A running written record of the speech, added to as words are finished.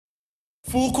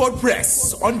Full Court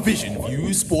Press on Vision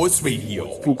View Sports Radio.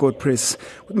 Full Court Press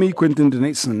with me, Quentin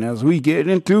Donason, as we get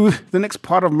into the next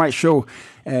part of my show.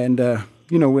 And,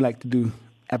 we like to do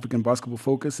African basketball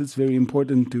focus. It's very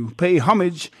important to pay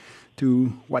homage to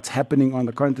what's happening on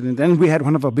the continent. And we had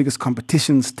one of our biggest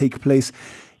competitions take place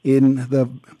in the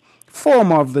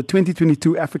form of the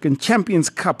 2022 African Champions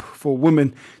Cup for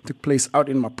women. Took place out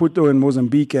in Maputo in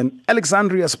Mozambique. And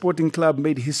Alexandria Sporting Club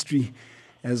made history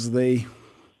as they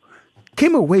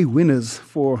came away winners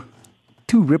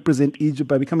to represent Egypt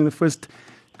by becoming the first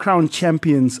crowned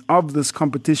champions of this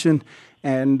competition.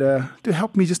 And to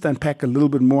help me just unpack a little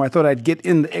bit more, I thought I'd get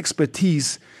in the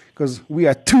expertise because we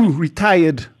are two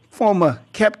retired former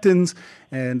captains,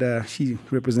 and she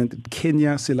represented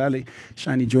Kenya. Silale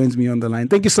Shani joins me on the line.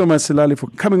 Thank you so much, Silale, for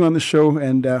coming on the show,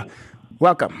 and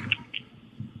welcome.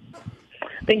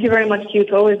 Thank you very much, Q.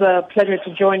 It's always a pleasure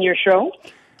to join your show.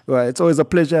 Well, it's always a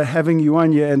pleasure having you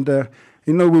on here, and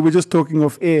we were just talking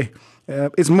off air.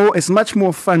 It's much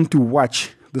more fun to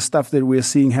watch the stuff that we're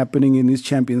seeing happening in this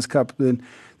Champions Cup. Then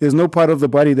there's no part of the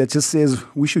body that just says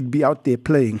we should be out there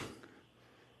playing.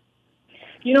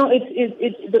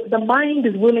 The mind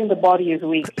is willing, the body is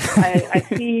weak. I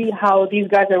see how these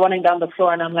guys are running down the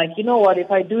floor, and I'm like, you know what? If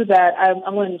I do that,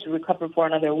 I'm going to recover for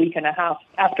another week and a half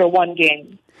after one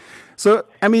game. So,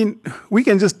 we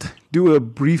can just do a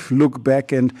brief look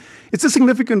back, and it's a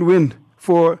significant win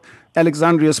for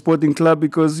Alexandria Sporting Club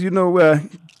because,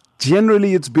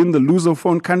 generally it's been the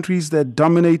Lusophone countries that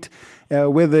dominate,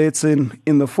 whether it's in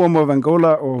the form of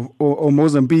Angola or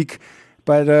Mozambique.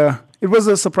 But it was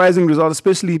a surprising result,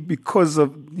 especially because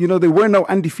of, there were no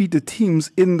undefeated teams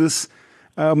in this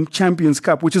Champions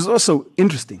Cup, which is also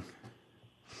interesting.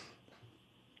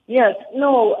 Yes,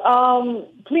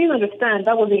 please understand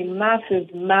that was a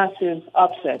massive, massive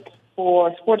upset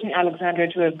for Sporting Alexandria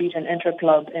to have beaten Inter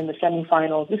Club in the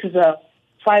semifinals. This is a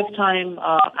 5-time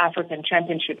African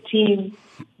championship team.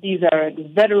 These are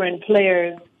veteran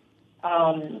players.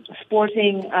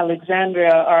 Sporting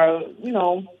Alexandria are,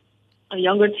 a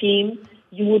younger team.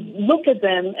 You would look at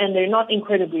them and they're not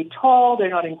incredibly tall, they're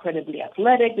not incredibly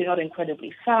athletic, they're not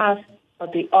incredibly fast,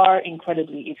 but they are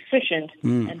incredibly efficient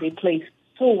and they play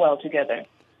so well together.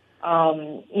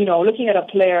 Looking at a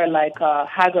player like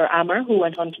Hagar Ammer, who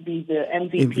went on to be the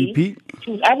MVP.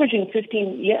 She was averaging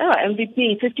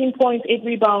 15 points, 8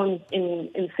 rebounds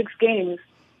in 6 games,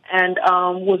 and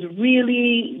was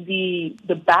really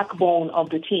the backbone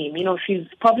of the team. She's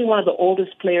probably one of the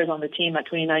oldest players on the team at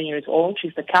 29 years old.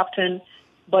 She's the captain,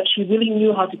 but she really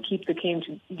knew how to keep the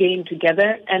game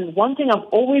together. And one thing I've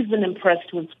always been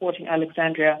impressed with Sporting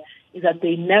Alexandria is that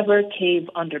they never cave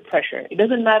under pressure. It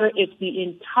doesn't matter if the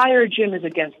entire gym is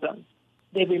against them.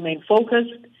 They remain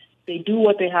focused. They do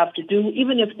what they have to do.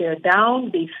 Even if they're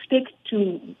down, they stick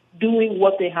to doing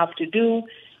what they have to do.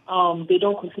 They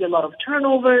don't concede a lot of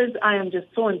turnovers. I am just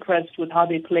so impressed with how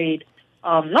they played,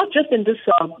 not just in this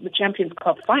the Champions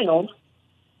Cup finals,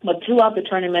 but throughout the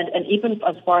tournament and even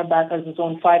as far back as the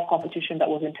Zone 5 competition that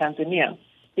was in Tanzania.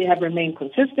 They have remained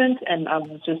consistent, and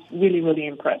I'm just really, really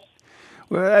impressed.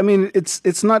 Well,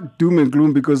 it's not doom and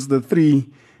gloom because the 3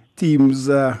 teams,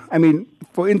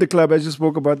 for Interclub, I just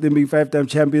spoke about them being 5-time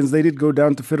champions. They did go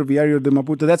down to Ferroviario de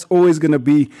Maputo. That's always going to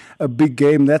be a big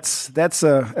game. That's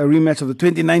a rematch of the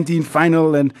 2019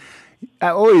 final. And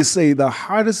I always say the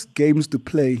hardest games to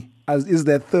play is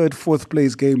that 3rd, 4th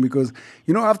place game because,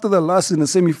 after the loss in the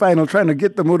semifinal, trying to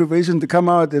get the motivation to come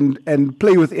out and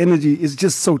play with energy is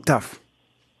just so tough.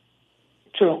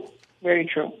 True. Very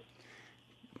true.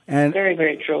 And very,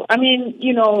 very true.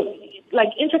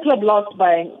 Interclub lost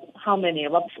by how many?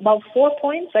 About 4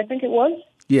 points, I think it was.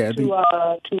 Yeah.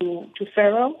 To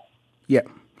Ferro. Yeah,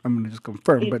 I'm gonna just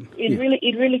confirm,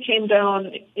 it really came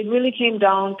down. It really came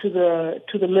down to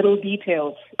the little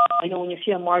details. When you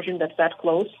see a margin that's that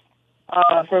close.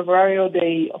 For Ferroviario,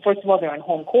 first of all they're on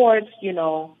home court.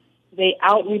 They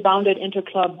out-rebounded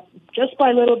Interclub just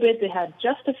by a little bit. They had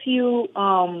just a few,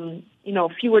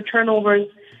 fewer turnovers.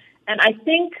 And I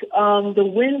think the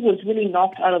wind was really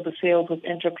knocked out of the sails with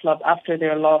Interclub after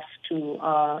their loss to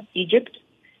Egypt.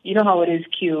 You know how it is,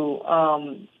 Q.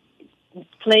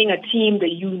 Playing a team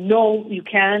that you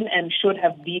can and should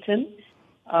have beaten,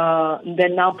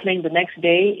 then now playing the next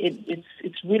day,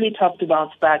 it's really tough to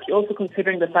bounce back. You're also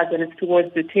considering the fact that it's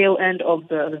towards the tail end of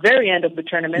the very end of the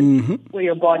tournament, where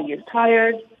your body is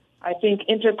tired. I think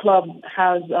Interclub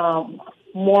has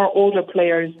more older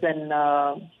players than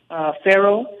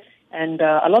Ferro and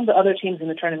a lot of the other teams in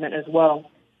the tournament as well.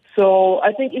 So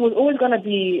I think it was always going to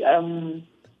be a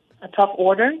tough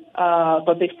order,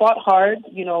 but they fought hard.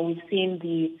 We've seen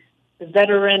the the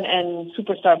veteran and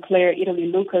superstar player, Italy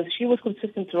Lucas, she was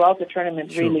consistent throughout the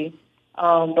tournament, really.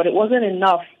 But it wasn't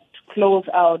enough to close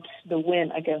out the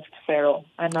win against Faro.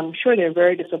 And I'm sure they're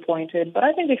very disappointed, but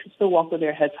I think they should still walk with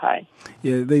their heads high.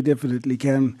 Yeah, they definitely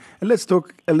can. And let's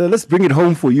bring it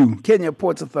home for you. Kenya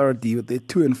Ports Authority with their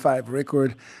 2-5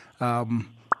 record.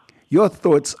 Your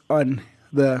thoughts on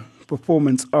the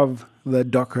performance of the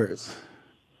Dockers?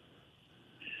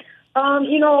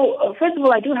 First of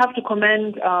all, I do have to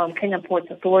commend Kenya Ports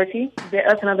Authority.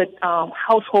 That's another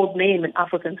household name in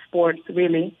African sports,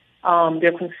 really.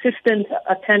 Their consistent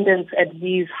attendance at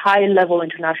these high-level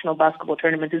international basketball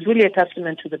tournaments is really a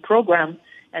testament to the program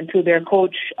and to their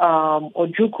coach,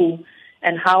 Ojuku,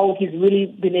 and how he's really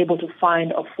been able to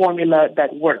find a formula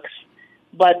that works.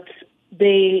 But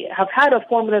they have had a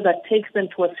formula that takes them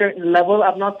to a certain level.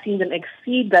 I've not seen them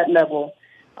exceed that level,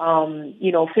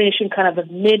 finishing kind of the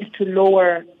mid to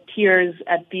lower tiers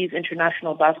at these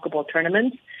international basketball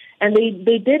tournaments. And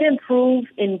they did improve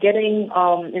in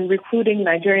in recruiting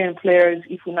Nigerian players,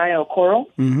 Ifunanya Okoro,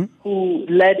 who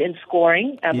led in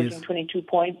scoring, averaging 22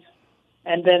 points.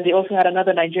 And then they also had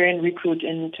another Nigerian recruit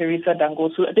in Teresa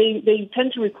Dangosu. They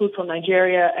tend to recruit from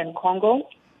Nigeria and Congo.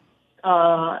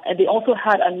 And they also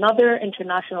had another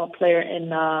international player in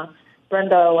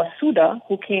Brenda Wasuda,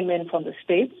 who came in from the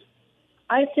States.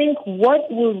 I think what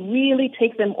will really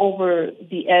take them over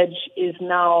the edge is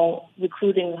now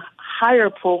recruiting higher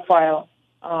profile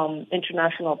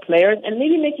international players and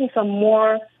maybe making some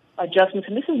more adjustments.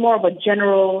 And this is more of a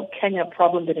general Kenya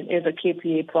problem than it is a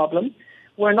KPA problem.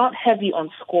 We're not heavy on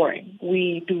scoring.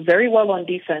 We do very well on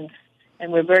defense,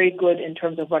 and we're very good in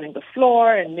terms of running the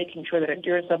floor and making sure that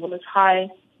endurance level is high.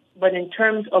 But in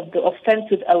terms of the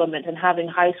offensive element and having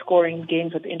high-scoring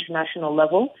games at the international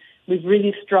level, we've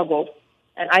really struggled.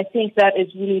 And I think that is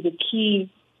really the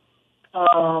key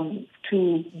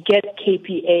to get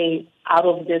KPA out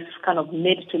of this kind of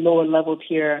mid to lower level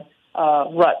tier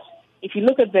rut. If you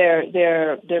look at their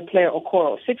player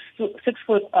Okoro, six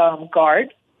foot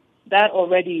guard, that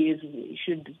already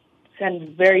should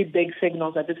send very big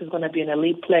signals that this is going to be an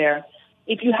elite player.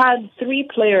 If you had 3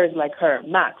 players like her,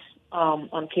 max,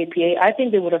 on KPA, I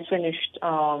think they would have finished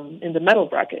in the medal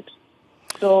bracket.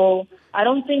 So I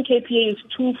don't think KPA is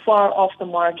too far off the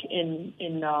mark in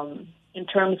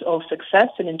terms of success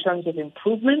and in terms of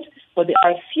improvement, but there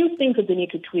are a few things that they need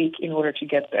to tweak in order to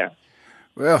get there.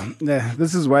 Well,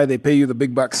 this is why they pay you the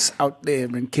big bucks out there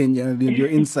in Kenya. Your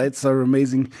insights are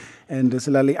amazing. And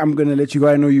Silali, I'm going to let you go.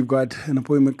 I know you've got an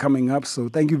appointment coming up, so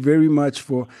thank you very much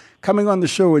for coming on the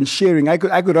show and sharing. I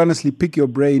could honestly pick your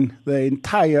brain the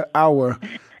entire hour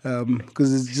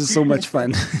because it's just so much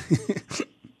fun.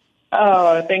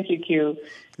 Oh, thank you, Q.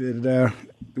 And,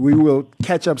 we will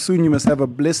catch up soon. You must have a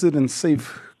blessed and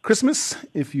safe Christmas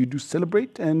if you do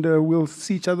celebrate, and we'll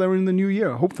see each other in the new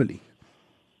year, hopefully.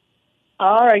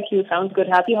 All right, Q. Sounds good.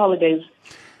 Happy holidays.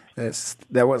 Yes,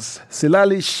 that was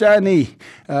Silali Shani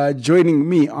joining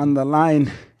me on the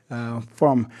line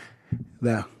from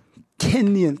the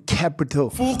Kenyan capital.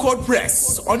 Full Court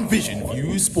Press on Vision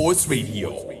View Sports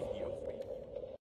Radio.